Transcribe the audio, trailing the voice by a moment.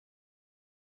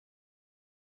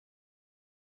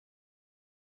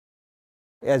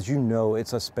As you know,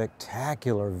 it's a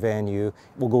spectacular venue.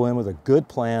 We'll go in with a good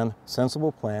plan,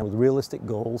 sensible plan, with realistic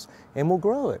goals, and we'll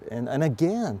grow it. And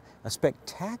again, a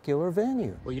spectacular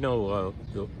venue. Well, you know,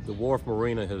 the Wharf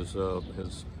Marina has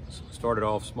started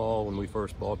off small when we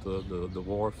first bought the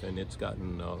wharf, and it's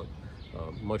gotten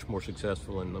much more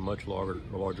successful and much larger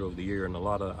over the year. And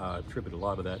I attribute a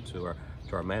lot of that to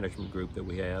our management group that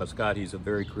we have. Scott, he's a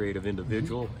very creative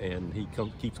individual, and he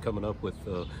keeps coming up with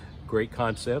great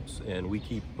concepts, and we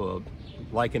keep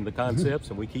liking the concepts,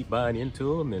 and we keep buying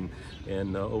into them,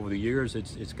 and over the years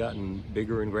it's gotten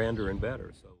bigger and grander and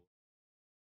better.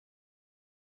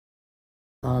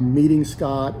 So meeting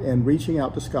Scott and reaching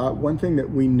out to Scott, one thing that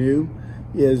we knew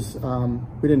is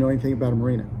we didn't know anything about a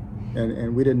marina,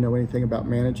 and we didn't know anything about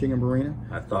managing a marina.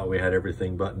 I thought we had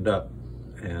everything buttoned up,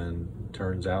 and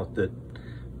turns out that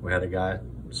we had a guy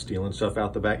stealing stuff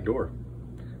out the back door,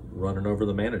 running over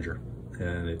the manager.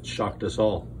 And it shocked us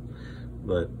all,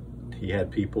 but he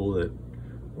had people that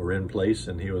were in place,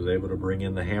 and he was able to bring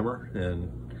in the hammer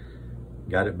and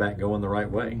got it back going the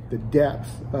right way. The depth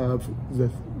of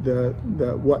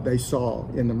the what they saw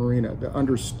in the marina, the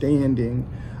understanding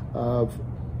of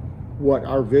what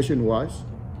our vision was,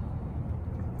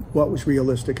 what was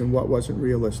realistic and what wasn't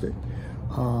realistic,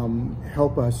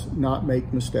 help us not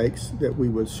make mistakes that we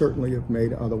would certainly have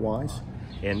made otherwise.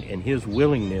 And his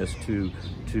willingness to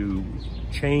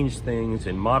change things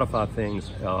and modify things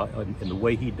in the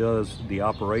way he does the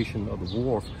operation of the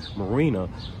Wharf Marina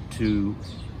to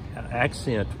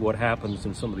accent what happens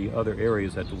in some of the other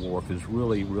areas at the Wharf is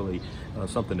really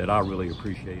something that I really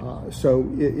appreciate.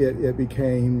 So it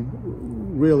became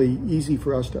really easy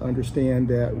for us to understand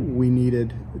that we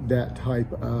needed that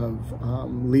type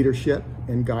of leadership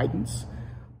and guidance.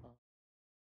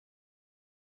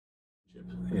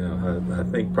 You know, I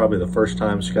think probably the first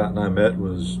time Scott and I met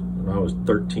was when I was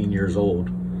 13 years old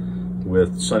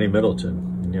with Sonny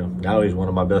Middleton. You know, now he's one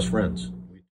of my best friends.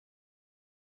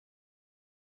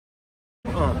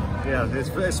 Yeah,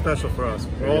 it's special for us.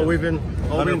 We've been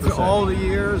through all the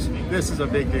years. This is a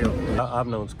big deal. I've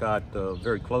known Scott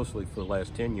very closely for the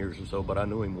last 10 years or so, but I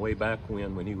knew him way back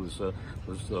when he was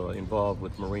involved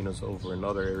with marinas over in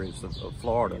other areas of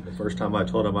Florida. The first time I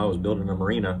told him I was building a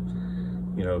marina,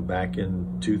 you know, back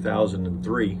in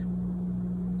 2003,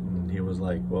 and he was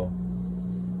like, well,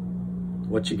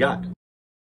 what you got?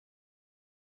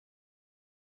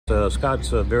 Scott's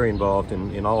very involved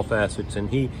in all facets, and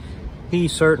he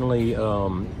certainly,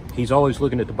 he's always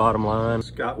looking at the bottom line.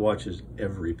 Scott watches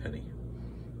every penny.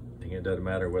 It doesn't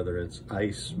matter whether it's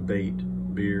ice, bait,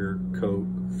 beer, Coke,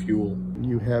 fuel.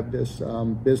 You have this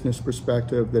business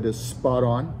perspective that is spot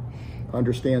on,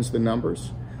 understands the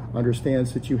numbers,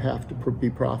 understands that you have to be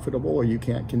profitable or you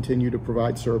can't continue to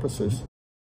provide services.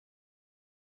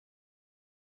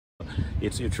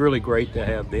 It's really great to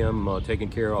have them taking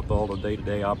care of all the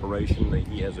day-to-day operation.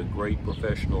 He has a great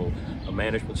professional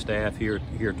management staff here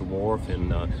at the Wharf,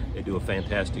 and they do a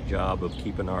fantastic job of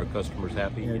keeping our customers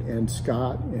happy. And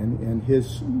Scott and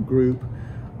his group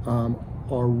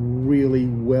are really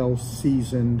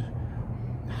well-seasoned,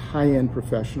 high-end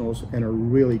professionals, and are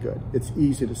really good. It's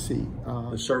easy to see.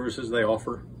 The services they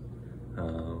offer,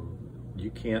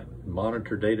 you can't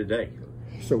monitor day to day.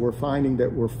 So we're finding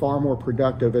that we're far more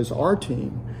productive as our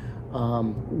team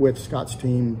with Scott's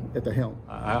team at the helm.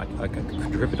 I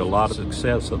contribute a lot of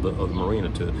success of the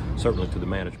marina certainly to the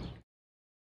management.